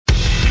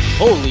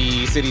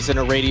Holy City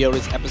Center Radio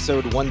is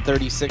episode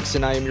 136,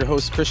 and I am your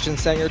host, Christian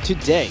Sanger.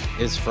 Today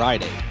is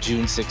Friday,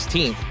 June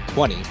 16th,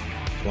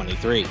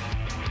 2023.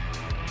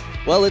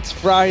 Well, it's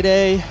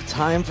Friday,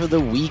 time for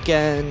the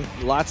weekend,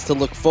 lots to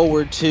look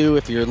forward to.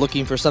 If you're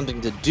looking for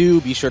something to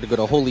do, be sure to go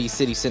to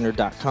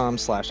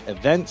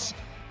holycitycenter.com/events.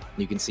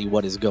 You can see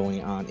what is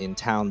going on in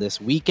town this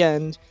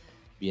weekend.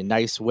 Be a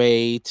nice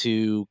way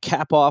to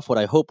cap off what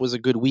I hope was a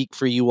good week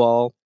for you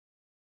all.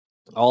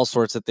 All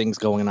sorts of things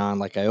going on,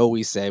 like I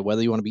always say,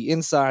 whether you want to be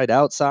inside,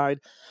 outside,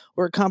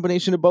 or a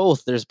combination of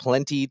both, there's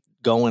plenty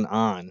going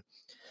on.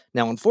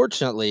 Now,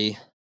 unfortunately,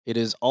 it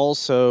is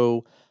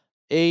also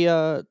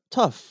a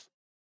tough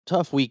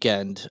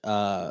weekend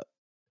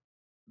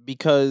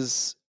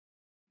because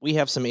we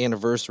have some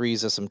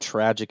anniversaries of some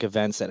tragic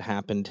events that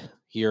happened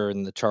here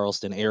in the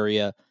Charleston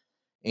area.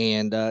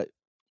 And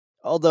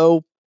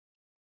although,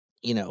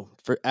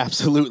 for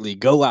absolutely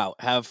go out,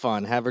 have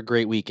fun, have a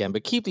great weekend,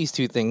 but keep these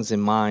two things in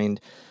mind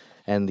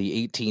and the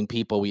 18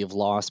 people we have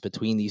lost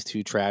between these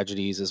two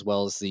tragedies, as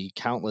well as the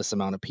countless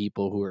amount of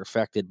people who are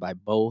affected by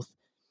both.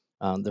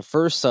 The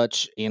first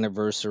such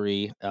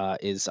anniversary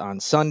is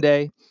on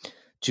Sunday,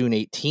 June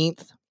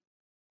 18th.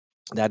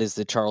 That is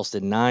the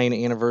Charleston 9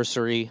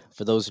 anniversary.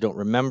 For those who don't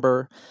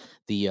remember,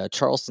 the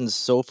Charleston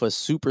Sofa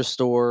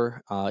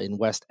Superstore in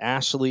West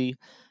Ashley,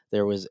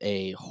 there was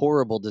a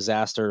horrible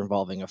disaster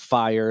involving a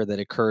fire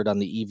that occurred on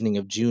the evening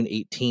of June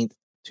 18th,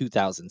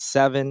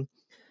 2007.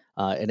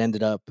 It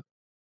ended up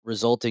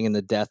resulting in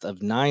the death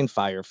of 9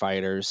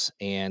 firefighters.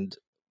 And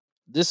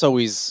this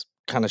always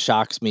kind of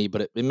shocks me,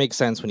 but it makes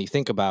sense when you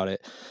think about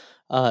it.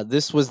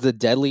 This was the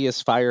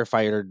deadliest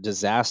firefighter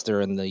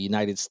disaster in the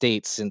United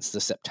States since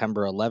the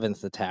September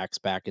 11th attacks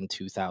back in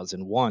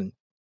 2001.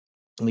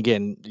 And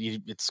again,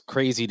 it's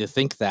crazy to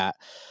think that,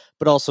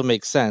 but also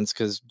makes sense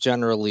because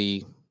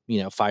generally,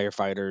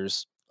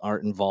 firefighters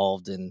aren't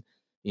involved in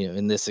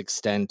this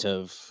extent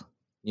of,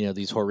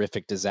 these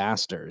horrific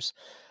disasters.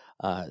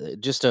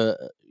 Just I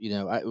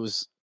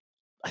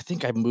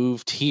think I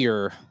moved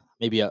here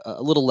maybe a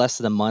little less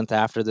than a month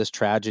after this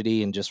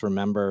tragedy and just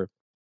remember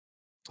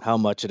how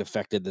much it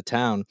affected the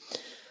town.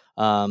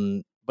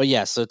 But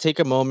yeah, so take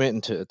a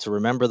moment and to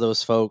remember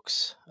those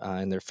folks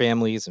and their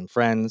families and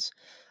friends.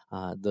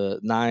 The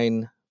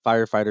 9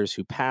 firefighters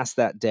who passed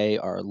that day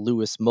are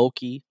Louis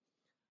Mulkey,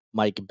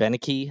 Mike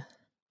Beneke,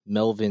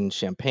 Melvin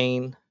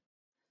Champagne,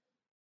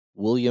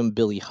 William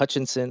Billy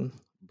Hutchinson,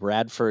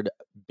 Bradford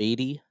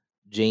Beatty,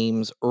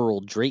 James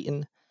Earl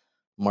Drayton,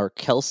 Mark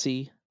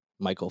Kelsey,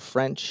 Michael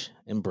French,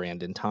 and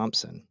Brandon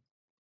Thompson.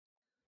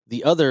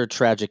 The other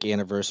tragic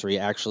anniversary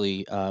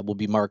actually will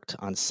be marked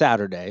on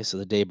Saturday, so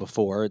the day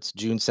before. It's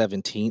June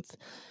 17th.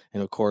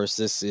 And of course,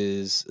 this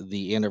is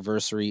the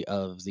anniversary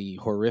of the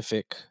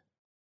horrific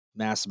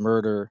mass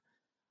murder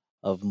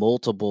of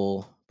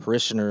multiple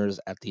parishioners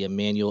at the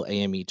Emmanuel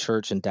AME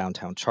Church in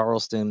downtown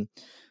Charleston.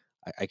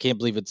 I can't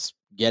believe it's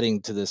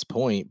getting to this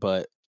point,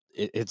 but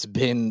it's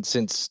been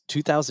since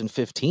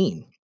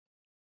 2015.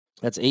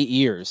 That's 8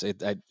 years.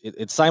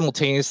 It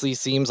simultaneously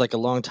seems like a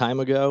long time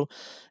ago,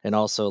 and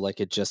also like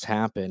it just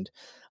happened.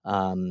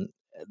 Um,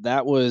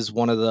 that was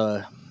one of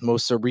the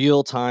most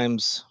surreal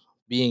times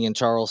being in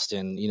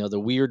Charleston. The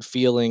weird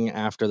feeling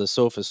after the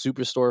Sofa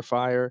Superstore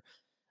fire.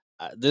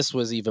 This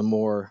was even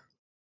more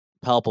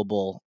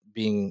palpable,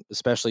 being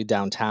especially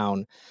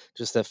downtown.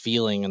 Just that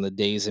feeling in the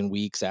days and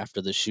weeks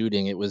after the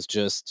shooting. It was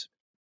just.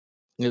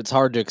 It's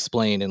hard to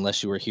explain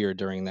unless you were here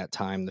during that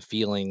time. The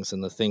feelings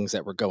and the things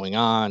that were going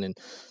on, and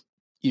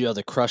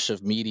the crush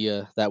of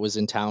media that was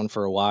in town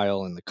for a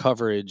while and the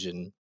coverage.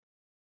 And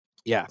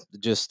yeah,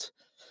 just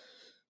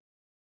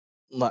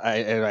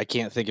I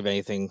can't think of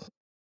any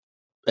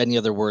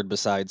other word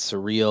besides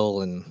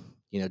surreal and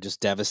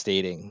just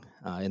devastating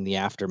in the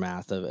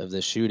aftermath of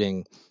this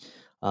shooting.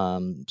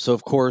 So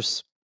of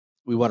course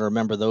we want to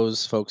remember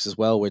those folks as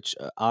well, which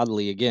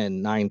oddly,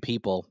 again, 9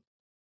 people.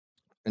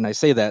 And I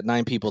say that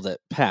 9 people that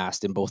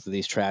passed in both of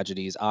these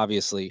tragedies.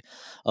 Obviously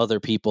other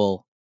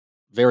people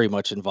very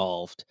much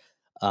involved,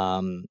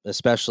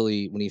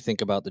 especially when you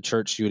think about the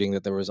church shooting,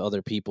 that there was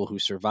other people who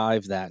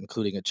survived that,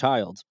 including a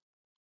child.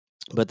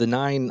 But the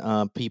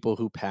 9 people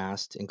who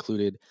passed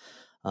included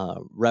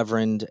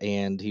Reverend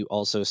and he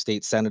also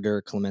State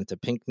Senator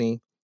Clementa Pinckney,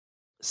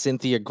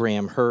 Cynthia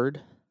Graham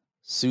Hurd,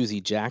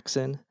 Susie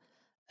Jackson,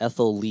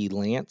 Ethel Lee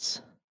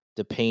Lance,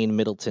 DePayne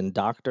Middleton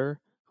Doctor,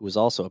 who was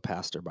also a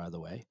pastor, by the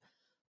way,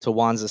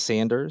 Tawanza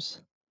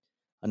Sanders,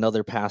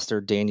 another pastor,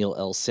 Daniel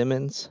L.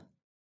 Simmons,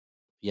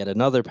 yet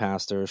another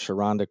pastor,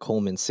 Sharonda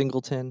Coleman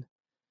Singleton,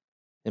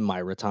 and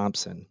Myra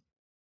Thompson.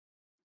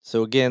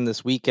 So again,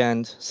 this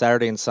weekend,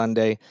 Saturday and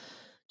Sunday,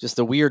 just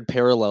the weird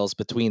parallels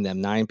between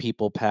them. 9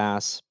 people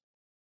pass.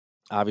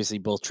 Obviously,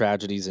 both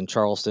tragedies in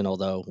Charleston,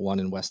 although one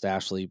in West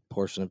Ashley,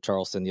 portion of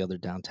Charleston, the other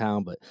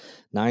downtown. But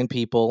 9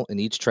 people in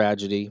each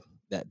tragedy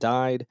that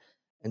died,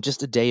 and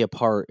just a day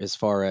apart as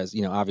far as,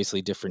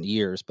 obviously different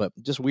years, but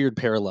just weird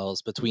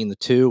parallels between the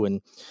two.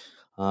 And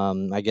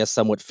I guess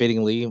somewhat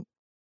fittingly,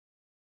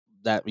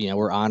 that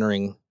we're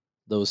honoring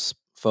those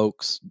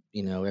folks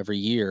every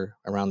year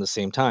around the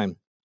same time.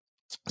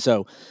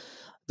 So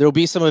there'll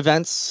be some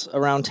events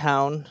around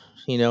town,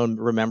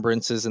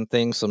 remembrances and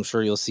things. So I'm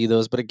sure you'll see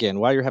those. But again,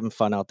 while you're having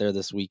fun out there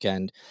this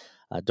weekend,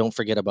 don't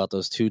forget about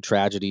those two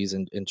tragedies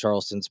in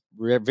Charleston's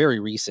very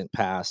recent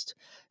past,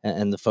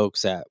 and the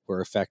folks that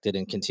were affected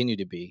and continue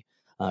to be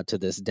to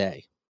this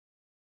day.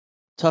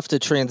 Tough to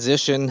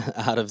transition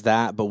out of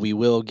that, but we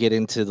will get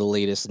into the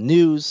latest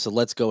news. So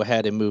let's go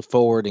ahead and move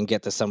forward and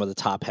get to some of the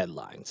top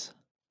headlines.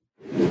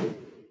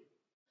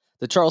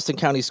 The Charleston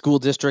County School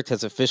District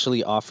has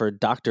officially offered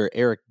Dr.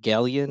 Eric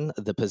Gallion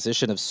the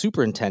position of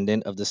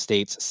superintendent of the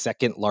state's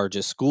second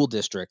largest school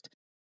district.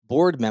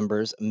 Board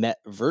members met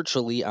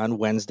virtually on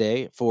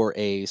Wednesday for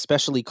a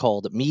specially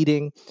called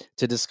meeting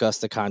to discuss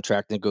the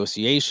contract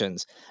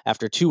negotiations.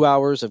 After 2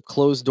 hours of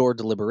closed door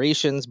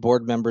deliberations,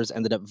 board members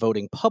ended up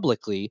voting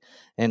publicly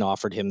and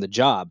offered him the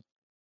job.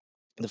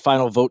 The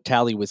final vote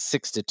tally was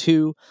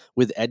 6-2,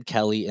 with Ed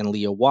Kelly and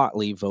Leah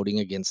Watley voting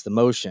against the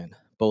motion.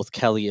 Both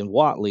Kelly and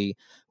Watley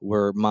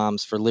were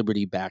Moms for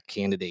Liberty backed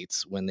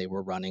candidates when they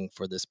were running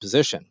for this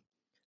position.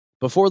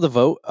 Before the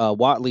vote,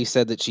 Watley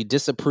said that she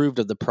disapproved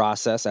of the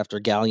process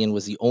after Gallion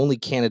was the only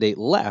candidate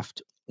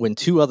left when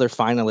two other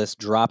finalists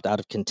dropped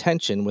out of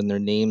contention when their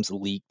names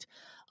leaked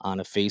on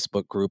a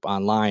Facebook group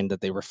online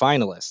that they were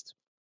finalists.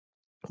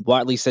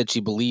 Watley said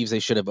she believes they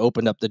should have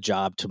opened up the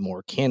job to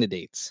more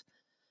candidates.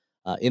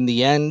 In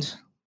the end,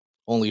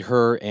 only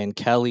her and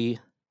Kelly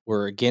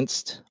were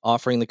against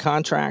offering the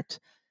contract,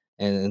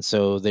 and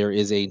so there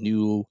is a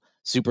new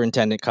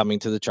superintendent coming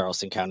to the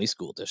Charleston County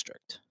School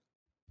District.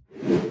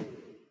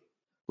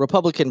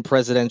 Republican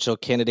presidential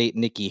candidate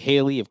Nikki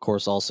Haley, of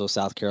course, also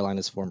South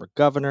Carolina's former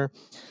governor,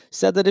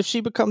 said that if she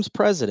becomes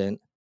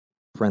president,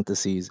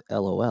 parentheses,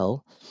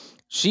 LOL,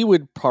 she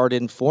would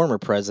pardon former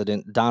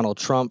President Donald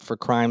Trump for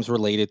crimes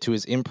related to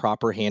his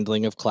improper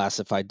handling of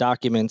classified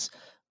documents.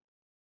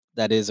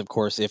 That is, of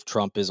course, if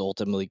Trump is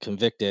ultimately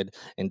convicted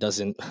and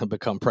doesn't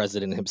become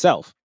president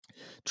himself.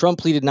 Trump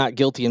pleaded not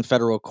guilty in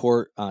federal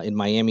court in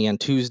Miami on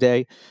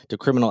Tuesday to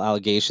criminal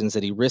allegations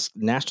that he risked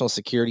national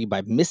security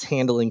by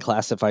mishandling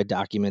classified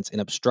documents and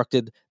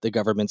obstructed the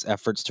government's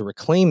efforts to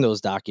reclaim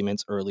those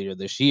documents earlier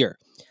this year.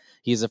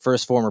 He is the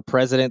first former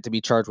president to be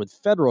charged with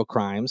federal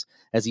crimes,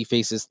 as he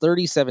faces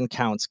 37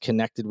 counts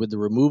connected with the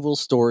removal,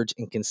 storage,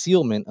 and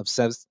concealment of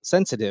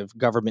sensitive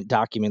government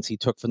documents he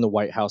took from the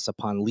White House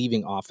upon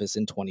leaving office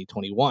in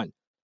 2021.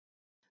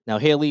 Now,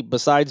 Haley,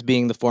 besides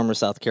being the former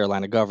South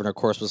Carolina governor, of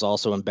course, was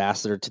also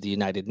ambassador to the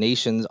United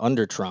Nations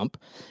under Trump,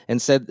 and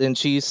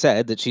she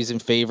said that she's in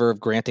favor of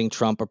granting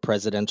Trump a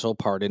presidential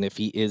pardon if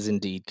he is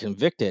indeed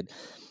convicted.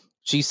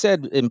 She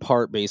said, in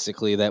part,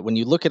 basically, that when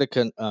you look at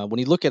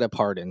a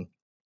pardon,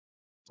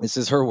 this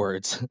is her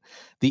words,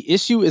 the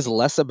issue is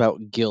less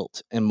about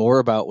guilt and more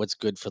about what's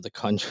good for the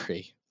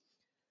country.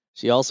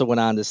 She also went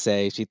on to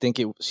say she thinks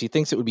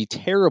it would be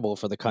terrible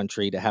for the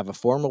country to have a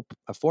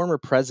former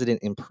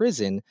president in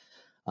prison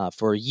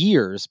for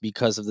years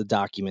because of the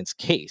documents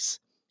case.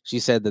 She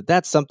said that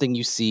that's something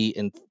you see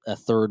in a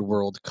third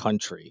world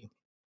country.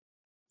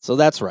 So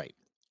that's right.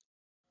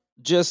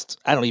 Just,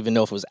 I don't even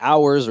know if it was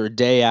hours or a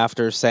day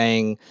after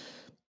saying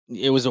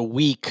it was a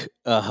weak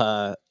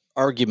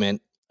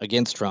argument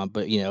against Trump,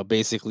 but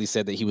basically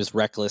said that he was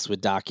reckless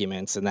with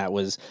documents, and that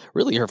was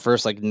really her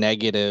first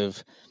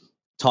negative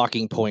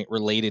talking point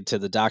related to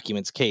the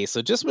documents case.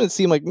 So just when it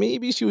seemed like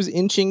maybe she was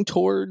inching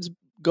towards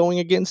going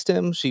against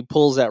him, she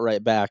pulls that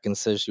right back and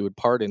says she would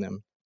pardon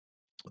him,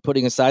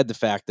 putting aside the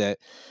fact that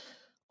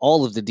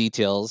all of the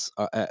details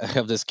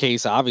of this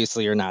case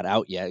obviously are not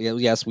out yet.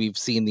 Yes, we've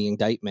seen the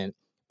indictment,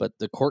 but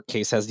the court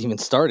case hasn't even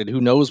started.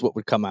 Who knows what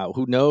would come out?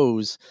 Who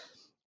knows,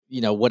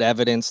 what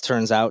evidence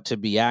turns out to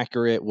be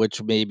accurate,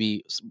 which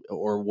maybe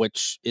or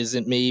which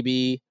isn't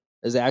maybe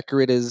as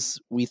accurate as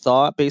we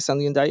thought based on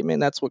the indictment.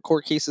 That's what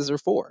court cases are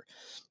for.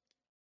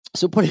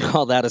 So putting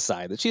all that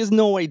aside, that she has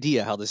no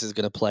idea how this is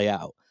going to play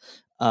out.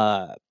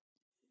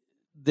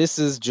 This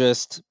is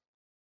just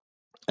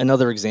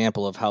another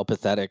example of how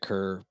pathetic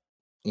her,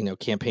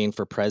 campaign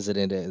for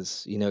president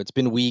is. It's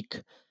been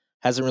weak,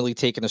 hasn't really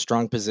taken a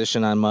strong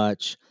position on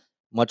much.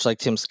 Much like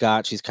Tim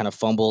Scott, she's kind of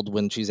fumbled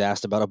when she's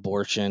asked about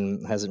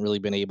abortion, hasn't really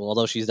been able,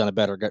 although she's done a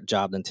better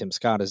job than Tim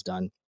Scott has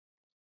done,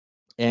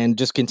 and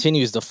just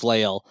continues to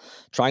flail,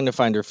 trying to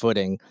find her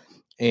footing.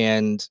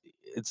 And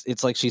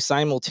it's like she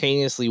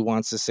simultaneously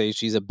wants to say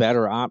she's a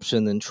better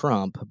option than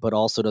Trump, but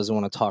also doesn't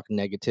want to talk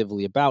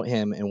negatively about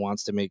him and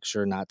wants to make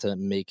sure not to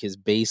make his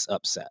base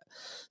upset.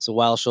 So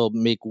while she'll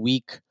make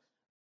weak,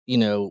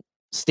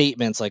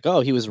 statements like,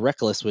 "Oh, he was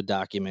reckless with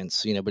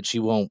documents," but she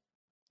won't,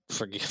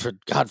 for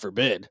God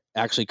forbid,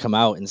 actually come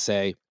out and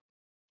say,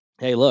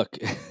 "Hey, look,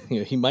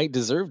 he might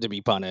deserve to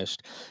be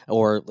punished,"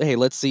 or, "Hey,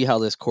 let's see how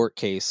this court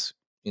case,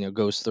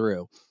 goes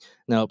through."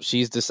 No,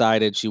 she's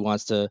decided she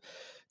wants to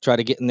try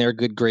to get in their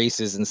good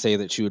graces and say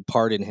that she would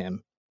pardon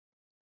him.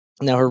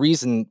 Now, her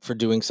reason for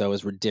doing so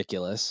is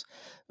ridiculous,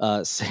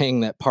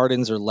 saying that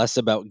pardons are less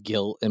about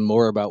guilt and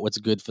more about what's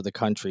good for the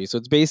country. So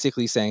it's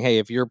basically saying, hey,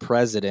 if you're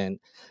president,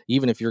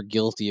 even if you're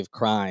guilty of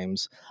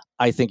crimes,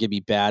 I think it'd be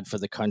bad for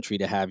the country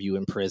to have you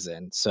in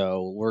prison.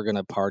 So we're going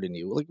to pardon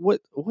you. Like,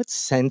 what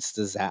sense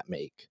does that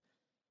make?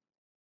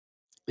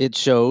 It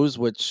shows,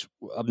 which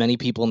many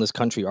people in this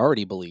country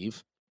already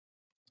believe,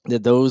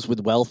 that those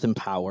with wealth and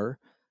power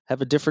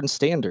have a different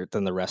standard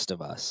than the rest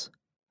of us.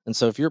 And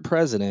so if you're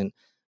president,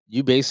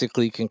 you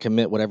basically can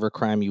commit whatever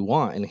crime you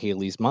want in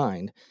Haley's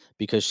mind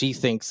because she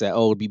thinks that,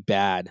 oh, it'd be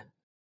bad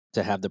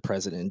to have the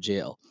president in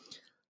jail.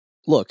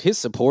 Look, his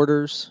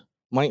supporters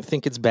might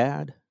think it's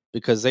bad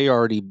because they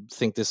already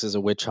think this is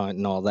a witch hunt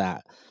and all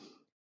that.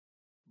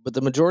 But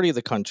the majority of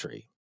the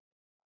country,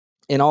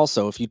 and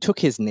also if you took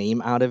his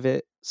name out of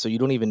it, so you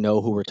don't even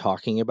know who we're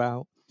talking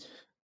about,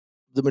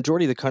 the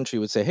majority of the country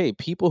would say, hey,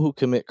 people who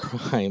commit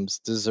crimes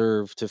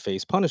deserve to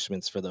face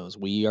punishments for those.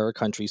 We are a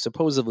country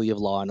supposedly of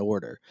law and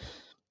order,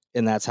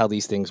 and that's how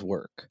these things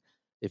work.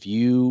 If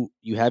you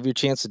have your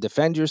chance to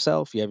defend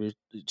yourself, you have your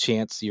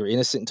chance, you're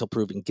innocent until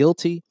proven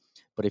guilty,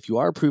 but if you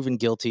are proven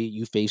guilty,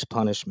 you face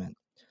punishment.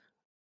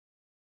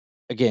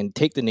 Again,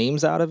 take the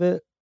names out of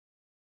it,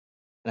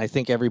 and I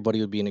think everybody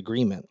would be in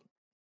agreement.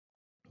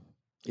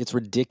 It's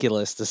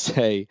ridiculous to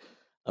say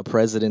a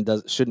president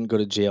shouldn't go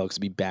to jail because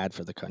it'd be bad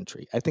for the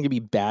country. I think it'd be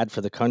bad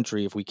for the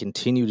country if we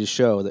continue to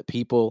show that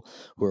people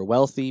who are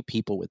wealthy,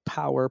 people with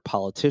power,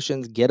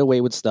 politicians get away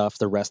with stuff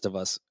the rest of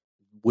us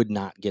would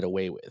not get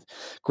away with.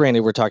 Granted,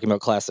 we're talking about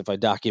classified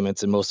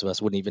documents, and most of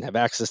us wouldn't even have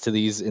access to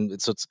these,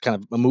 and so it's kind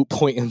of a moot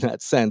point in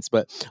that sense.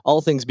 But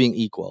all things being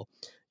equal,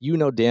 you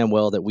know damn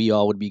well that we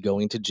all would be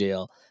going to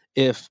jail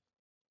if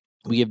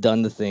we have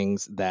done the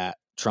things that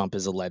Trump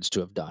is alleged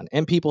to have done,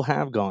 and people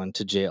have gone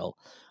to jail.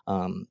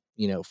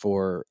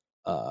 For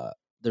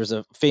there's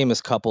a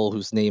famous couple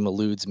whose name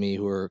eludes me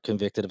who were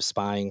convicted of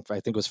spying.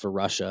 I think it was for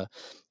Russia.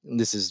 And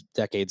this is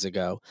decades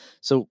ago.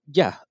 So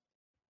yeah,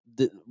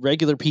 the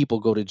regular people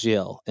go to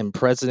jail, and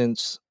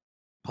presidents,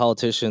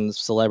 politicians,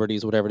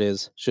 celebrities, whatever it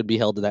is, should be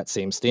held to that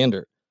same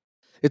standard.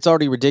 It's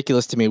already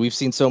ridiculous to me. We've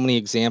seen so many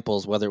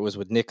examples, whether it was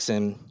with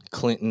Nixon,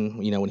 Clinton,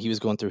 when he was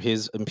going through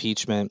his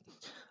impeachment,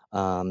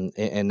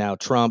 and now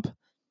Trump,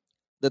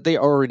 that they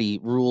already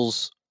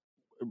rules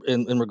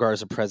in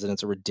regards to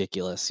presidents are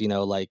ridiculous.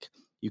 Like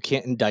you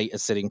can't indict a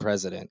sitting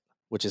president,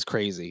 which is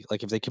crazy.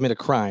 Like if they commit a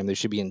crime, they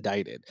should be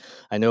indicted.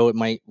 I know it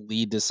might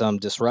lead to some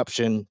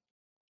disruption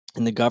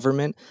in the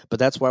government, but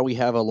that's why we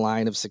have a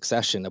line of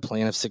succession, a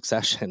plan of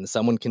succession.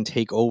 Someone can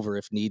take over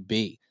if need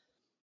be.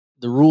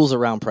 The rules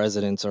around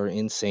presidents are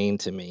insane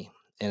to me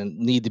and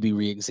need to be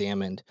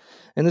re-examined.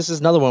 And this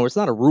is another one where it's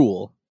not a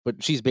rule,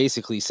 but she's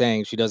basically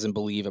saying she doesn't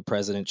believe a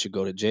president should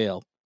go to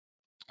jail,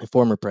 a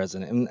former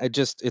president. And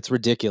it's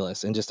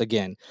ridiculous. And just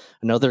again,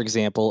 another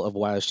example of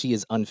why she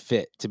is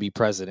unfit to be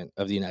president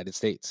of the United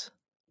States.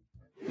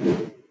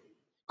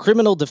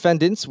 Criminal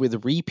defendants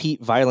with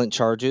repeat violent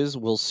charges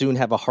will soon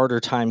have a harder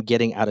time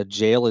getting out of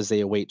jail as they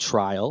await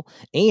trial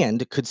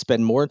and could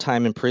spend more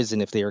time in prison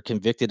if they are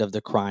convicted of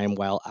the crime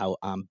while out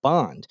on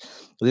bond.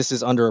 This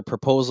is under a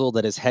proposal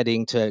that is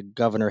heading to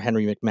Governor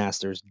Henry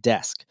McMaster's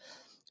desk.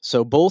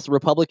 So both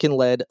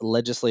Republican-led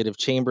legislative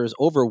chambers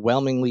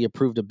overwhelmingly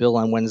approved a bill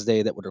on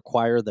Wednesday that would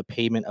require the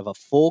payment of a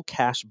full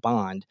cash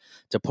bond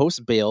to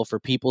post bail for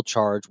people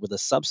charged with a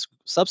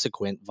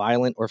subsequent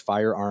violent or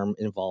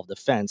firearm-involved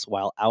offense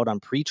while out on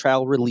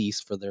pretrial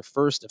release for their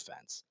first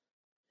offense.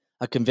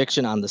 A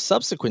conviction on the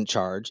subsequent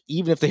charge,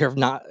 even if they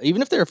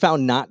are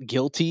found not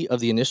guilty of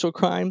the initial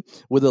crime,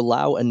 would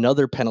allow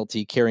another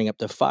penalty carrying up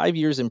to 5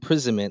 years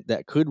imprisonment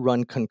that could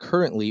run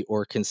concurrently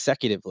or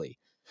consecutively.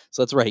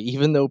 So that's right.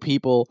 Even though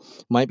people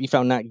might be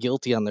found not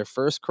guilty on their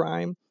first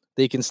crime,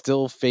 they can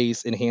still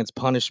face enhanced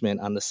punishment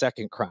on the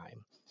second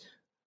crime.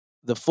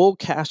 The full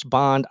cash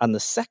bond on the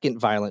second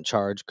violent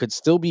charge could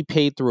still be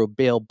paid through a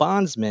bail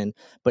bondsman,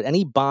 but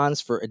any bonds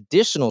for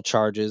additional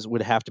charges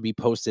would have to be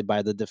posted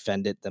by the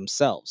defendant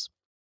themselves.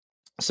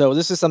 So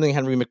this is something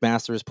Henry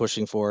McMaster is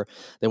pushing for.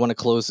 They want to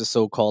close the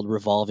so-called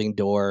revolving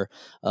door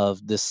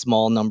of this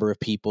small number of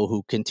people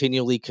who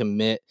continually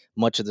commit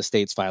much of the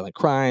state's violent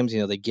crimes.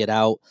 They get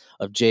out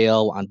of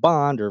jail on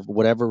bond or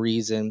whatever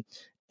reason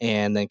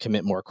and then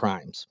commit more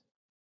crimes.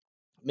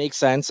 Makes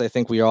sense. I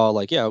think we all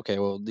like, yeah, okay,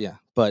 well, yeah.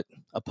 But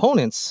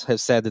opponents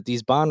have said that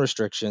these bond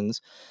restrictions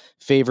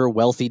favor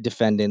wealthy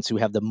defendants who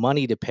have the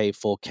money to pay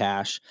full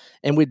cash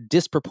and would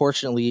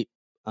disproportionately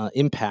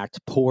impact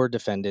poor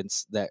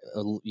defendants that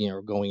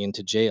are going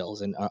into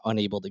jails and are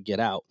unable to get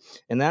out.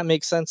 And that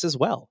makes sense as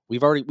well. We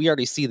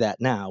already see that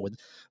now with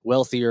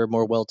wealthier,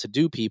 more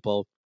well-to-do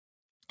people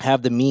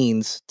have the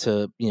means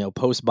to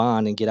post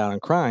bond and get out on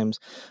crimes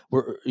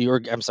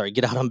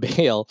get out on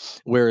bail,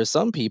 whereas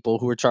some people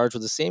who are charged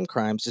with the same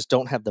crimes just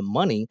don't have the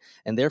money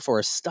and therefore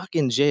are stuck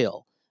in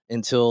jail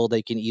until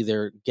they can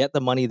either get the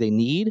money they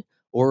need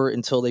or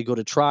until they go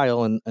to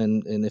trial and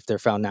if they're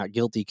found not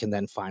guilty can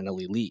then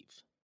finally leave.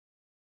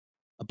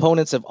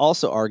 Opponents have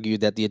also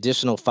argued that the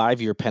additional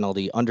 5-year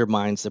penalty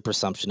undermines the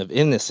presumption of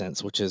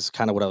innocence, which is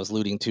kind of what I was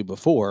alluding to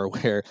before,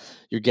 where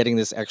you're getting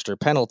this extra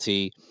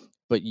penalty,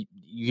 but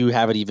you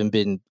haven't even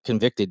been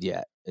convicted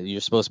yet.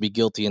 You're supposed to be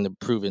guilty and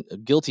proven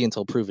guilty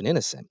until proven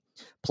innocent.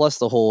 Plus,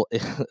 the whole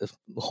the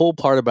whole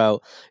part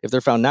about if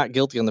they're found not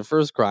guilty on the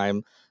first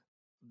crime,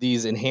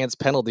 these enhanced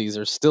penalties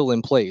are still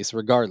in place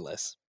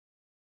regardless.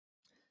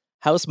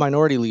 House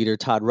Minority Leader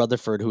Todd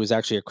Rutherford, who is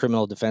actually a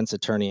criminal defense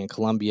attorney in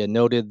Columbia,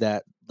 noted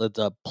that the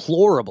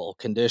deplorable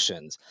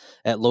conditions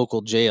at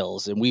local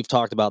jails, and we've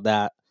talked about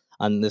that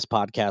on this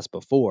podcast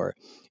before,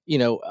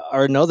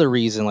 are another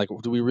reason. Like,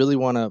 do we really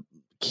want to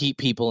keep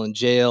people in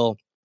jail?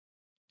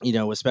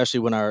 Especially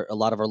when a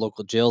lot of our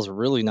local jails are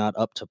really not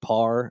up to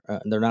par,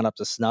 and they're not up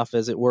to snuff,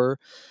 as it were.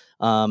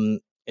 And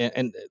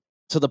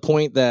to the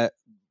point that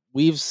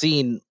we've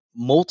seen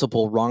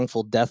multiple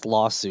wrongful death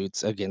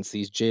lawsuits against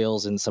these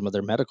jails and some of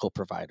their medical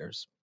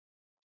providers.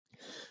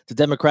 The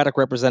Democratic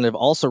representative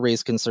also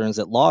raised concerns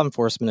that law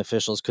enforcement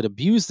officials could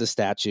abuse the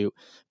statute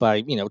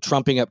by,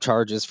 trumping up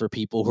charges for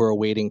people who are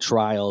awaiting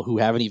trial who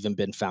haven't even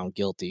been found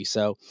guilty.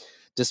 So,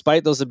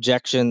 despite those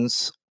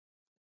objections,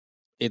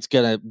 it's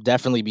going to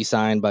definitely be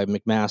signed by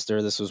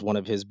McMaster. This was one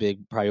of his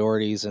big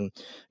priorities. And,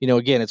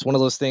 again, it's one of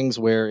those things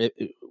where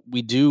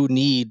we do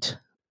need,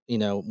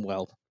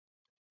 well,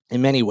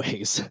 in many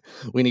ways,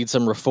 we need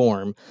some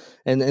reform.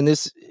 And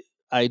this,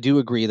 I do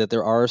agree that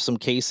there are some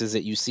cases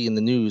that you see in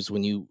the news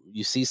when you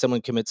see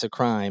someone commits a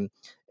crime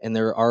and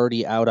they're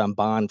already out on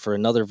bond for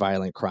another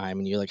violent crime.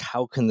 And you're like,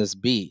 how can this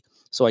be?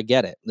 So I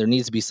get it. There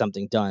needs to be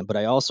something done. But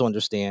I also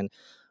understand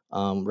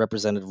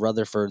Representative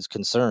Rutherford's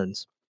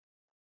concerns,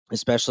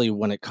 especially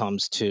when it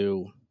comes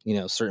to,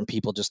 certain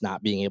people just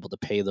not being able to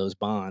pay those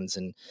bonds.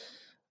 And,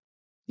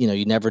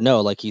 you never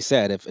know, like he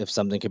said, if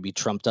something could be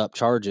trumped up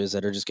charges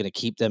that are just going to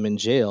keep them in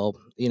jail.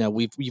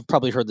 You've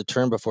probably heard the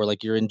term before,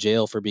 like you're in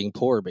jail for being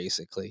poor,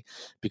 basically,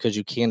 because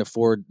you can't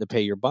afford to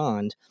pay your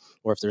bond.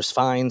 Or if there's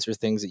fines or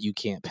things that you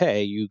can't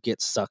pay, you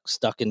get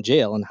stuck in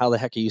jail. And how the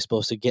heck are you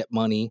supposed to get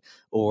money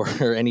or,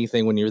 or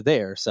anything when you're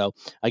there? So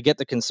I get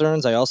the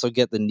concerns. I also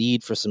get the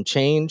need for some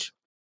change.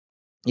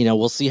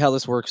 We'll see how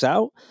this works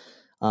out.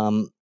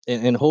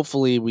 And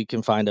hopefully we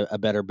can find a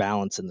better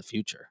balance in the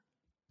future.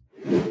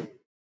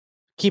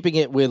 Keeping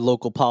it with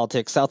local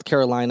politics, South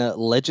Carolina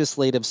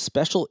legislative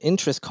special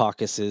interest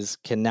caucuses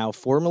can now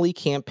formally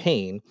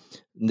campaign.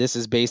 This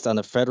is based on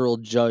a federal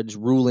judge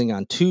ruling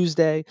on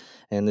Tuesday,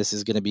 and this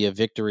is going to be a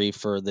victory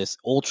for this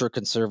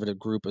ultra-conservative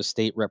group of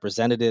state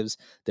representatives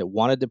that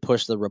wanted to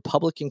push the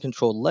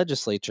Republican-controlled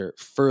legislature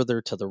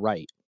further to the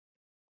right.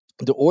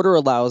 The order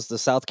allows the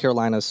South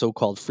Carolina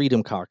so-called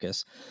Freedom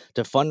Caucus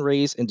to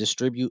fundraise and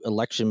distribute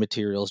election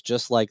materials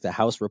just like the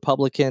House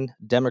Republican,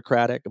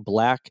 Democratic,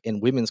 Black, and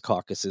Women's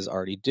caucuses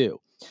already do.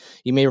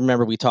 You may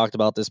remember we talked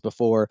about this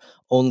before.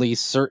 Only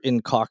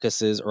certain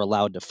caucuses are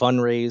allowed to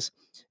fundraise,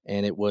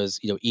 and it was,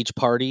 each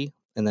party,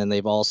 and then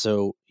they've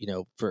also,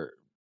 for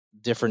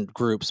different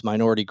groups,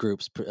 minority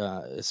groups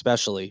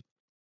especially.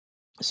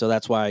 So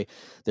that's why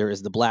there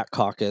is the Black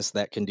Caucus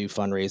that can do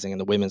fundraising and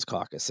the Women's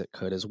Caucus that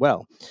could as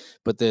well.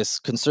 But this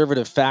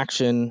conservative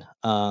faction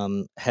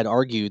had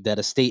argued that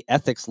a state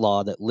ethics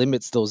law that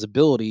limits those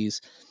abilities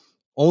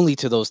only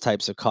to those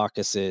types of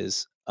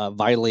caucuses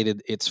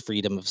violated its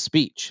freedom of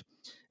speech.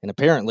 And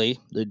apparently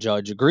the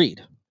judge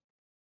agreed.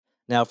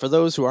 Now, for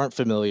those who aren't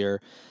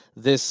familiar,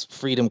 this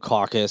Freedom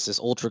Caucus, this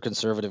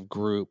ultra-conservative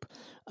group,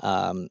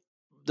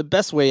 the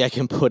best way I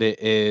can put it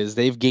is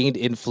they've gained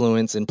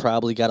influence and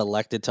probably got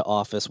elected to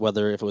office,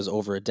 whether if it was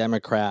over a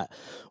Democrat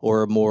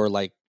or a more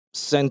like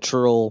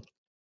central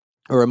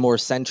or a more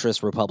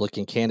centrist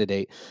Republican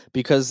candidate,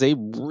 because they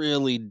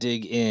really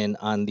dig in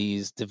on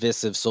these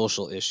divisive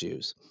social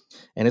issues.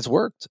 And it's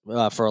worked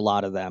for a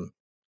lot of them.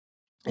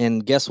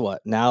 And guess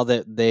what? Now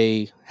that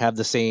they have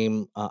the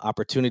same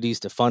opportunities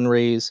to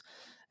fundraise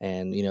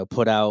and,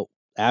 put out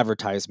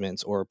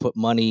advertisements or put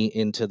money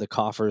into the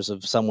coffers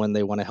of someone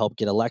they want to help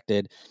get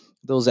elected,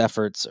 those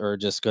efforts are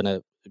just going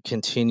to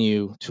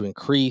continue to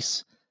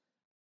increase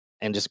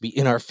and just be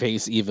in our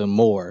face even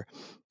more.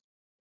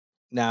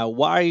 Now,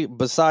 why,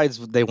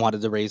 besides they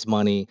wanted to raise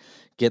money,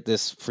 get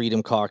this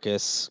Freedom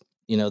Caucus,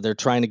 they're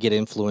trying to get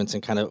influence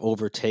and kind of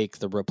overtake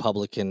the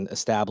Republican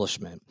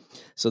establishment.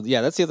 So, yeah,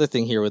 that's the other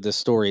thing here with this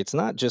story. It's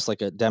not just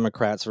like a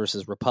Democrats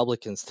versus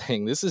Republicans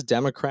thing. This is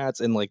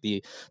Democrats and like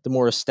the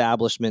more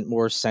establishment,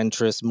 more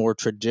centrist, more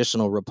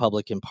traditional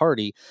Republican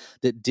Party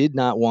that did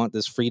not want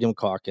this Freedom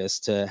Caucus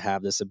to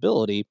have this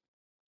ability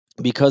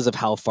because of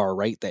how far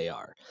right they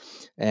are.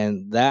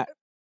 And that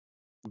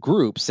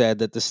group said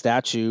that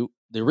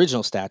the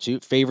original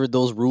statute, favored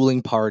those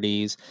ruling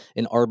parties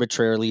and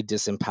arbitrarily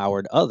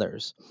disempowered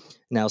others.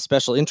 Now,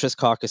 special interest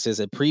caucuses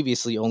had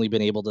previously only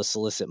been able to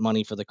solicit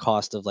money for the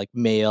cost of like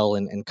mail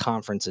and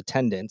conference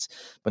attendance,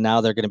 but now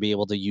they're going to be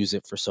able to use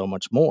it for so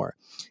much more.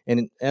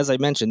 And as I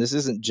mentioned, this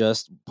isn't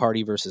just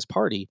party versus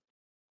party.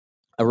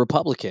 A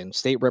Republican,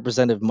 State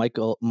Representative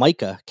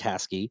Micah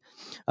Caskey,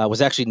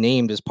 was actually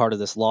named as part of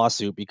this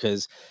lawsuit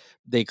because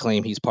they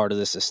claim he's part of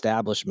this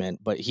establishment,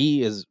 but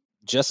he is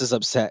just as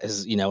upset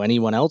as,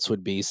 anyone else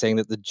would be, saying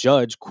that the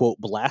judge, quote,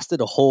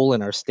 blasted a hole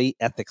in our state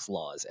ethics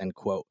laws, end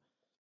quote.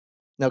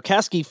 Now,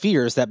 Caskey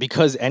fears that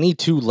because any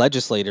two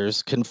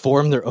legislators can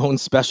form their own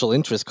special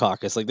interest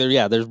caucus,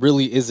 there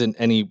really isn't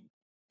any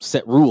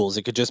set rules.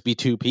 It could just be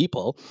two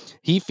people.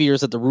 He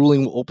fears that the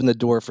ruling will open the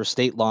door for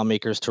state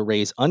lawmakers to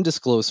raise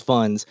undisclosed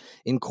funds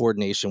in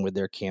coordination with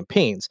their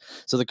campaigns.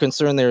 So the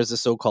concern there is the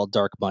so-called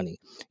dark money.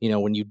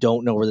 When you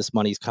don't know where this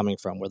money is coming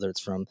from, whether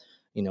it's from,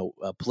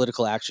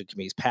 political action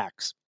committees,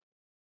 PACs,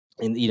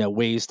 in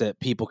ways that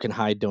people can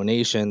hide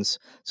donations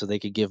so they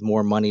could give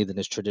more money than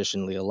is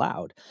traditionally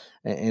allowed.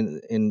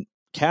 And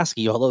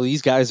Caskey, although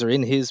these guys are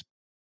in his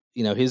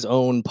his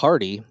own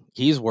party,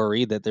 he's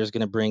worried that there's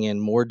going to bring in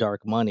more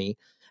dark money,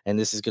 and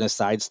this is going to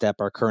sidestep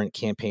our current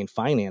campaign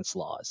finance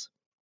laws.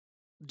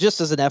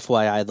 Just as an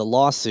FYI, the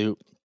lawsuit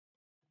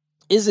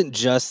isn't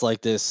just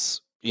like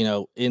this,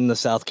 in the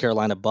South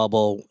Carolina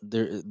bubble.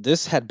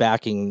 This had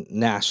backing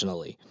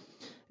nationally.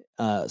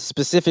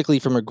 Specifically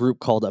from a group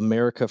called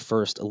America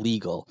First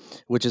Legal,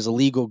 which is a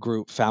legal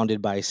group founded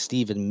by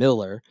Stephen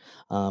Miller,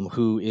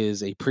 who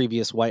is a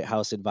previous White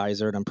House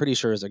advisor, and I'm pretty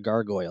sure is a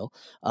gargoyle,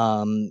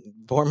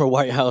 former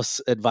White House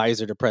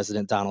advisor to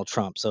President Donald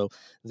Trump. So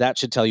that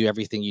should tell you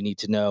everything you need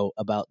to know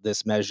about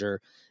this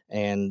measure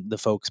and the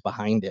folks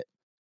behind it.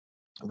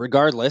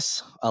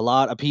 Regardless, a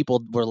lot of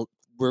people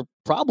were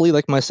probably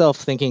like myself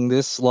thinking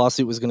this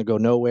lawsuit was going to go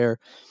nowhere.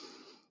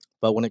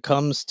 But when it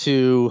comes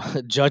to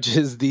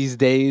judges these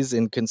days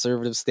in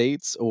conservative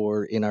states,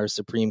 or in our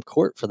Supreme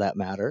Court for that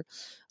matter,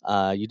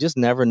 you just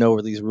never know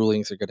where these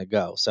rulings are going to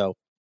go. So,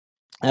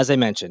 as I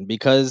mentioned,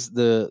 because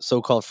the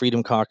so-called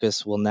Freedom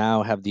Caucus will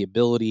now have the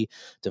ability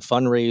to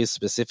fundraise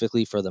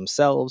specifically for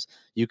themselves,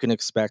 you can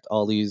expect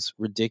all these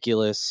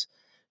ridiculous,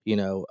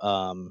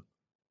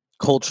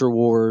 culture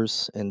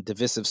wars and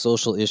divisive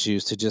social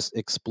issues to just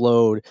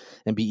explode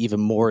and be even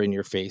more in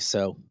your face.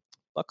 So,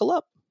 buckle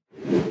up.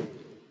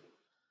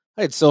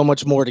 I had so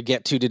much more to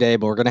get to today,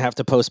 but we're going to have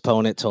to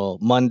postpone it till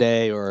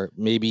Monday, or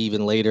maybe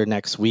even later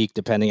next week,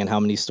 depending on how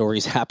many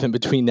stories happen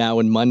between now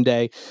and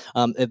Monday.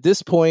 At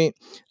this point,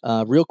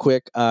 real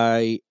quick,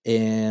 I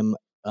am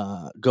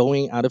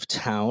going out of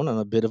town on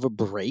a bit of a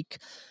break.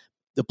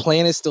 The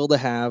plan is still to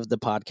have the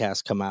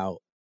podcast come out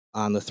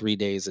on the 3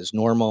 days as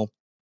normal.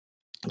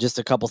 Just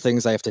a couple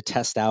things I have to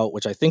test out,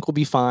 which I think will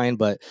be fine,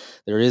 but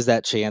there is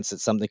that chance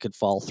that something could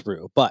fall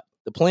through. But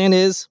the plan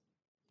is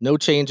no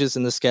changes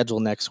in the schedule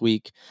next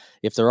week.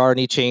 If there are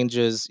any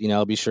changes,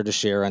 I'll be sure to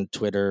share on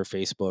Twitter,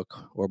 Facebook,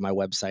 or my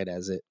website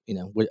as it,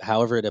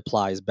 however it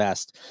applies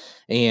best.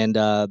 And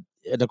of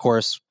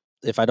course,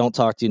 if I don't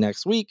talk to you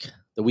next week,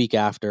 the week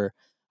after,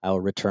 I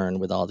will return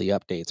with all the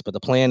updates. But the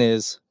plan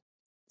is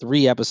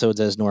 3 episodes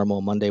as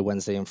normal, Monday,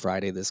 Wednesday, and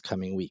Friday this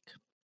coming week.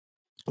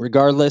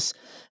 Regardless,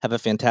 have a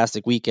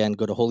fantastic weekend.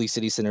 Go to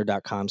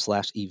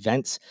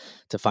holycitycenter.com/events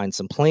to find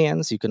some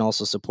plans. You can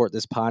also support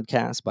this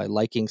podcast by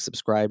liking,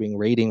 subscribing,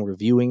 rating,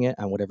 reviewing it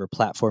on whatever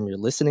platform you're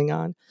listening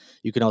on.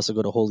 You can also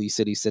go to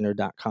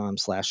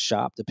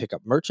holycitycenter.com/shop to pick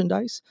up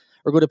merchandise,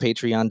 or go to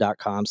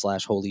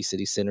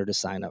patreon.com/holycitycenter to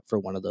sign up for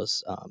one of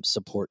those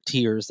support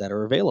tiers that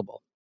are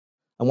available.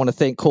 I want to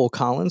thank Cole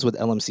Collins with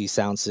LMC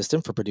Sound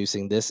System for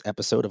producing this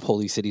episode of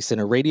Holy City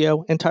Center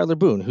Radio, and Tyler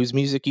Boone, whose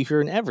music you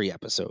hear in every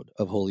episode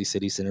of Holy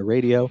City Center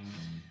Radio.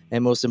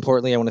 And most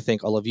importantly, I want to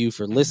thank all of you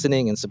for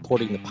listening and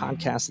supporting the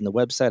podcast and the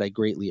website. I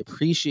greatly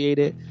appreciate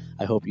it.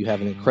 I hope you have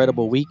an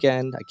incredible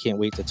weekend. I can't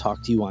wait to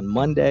talk to you on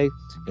Monday.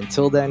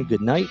 Until then, good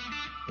night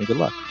and good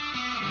luck.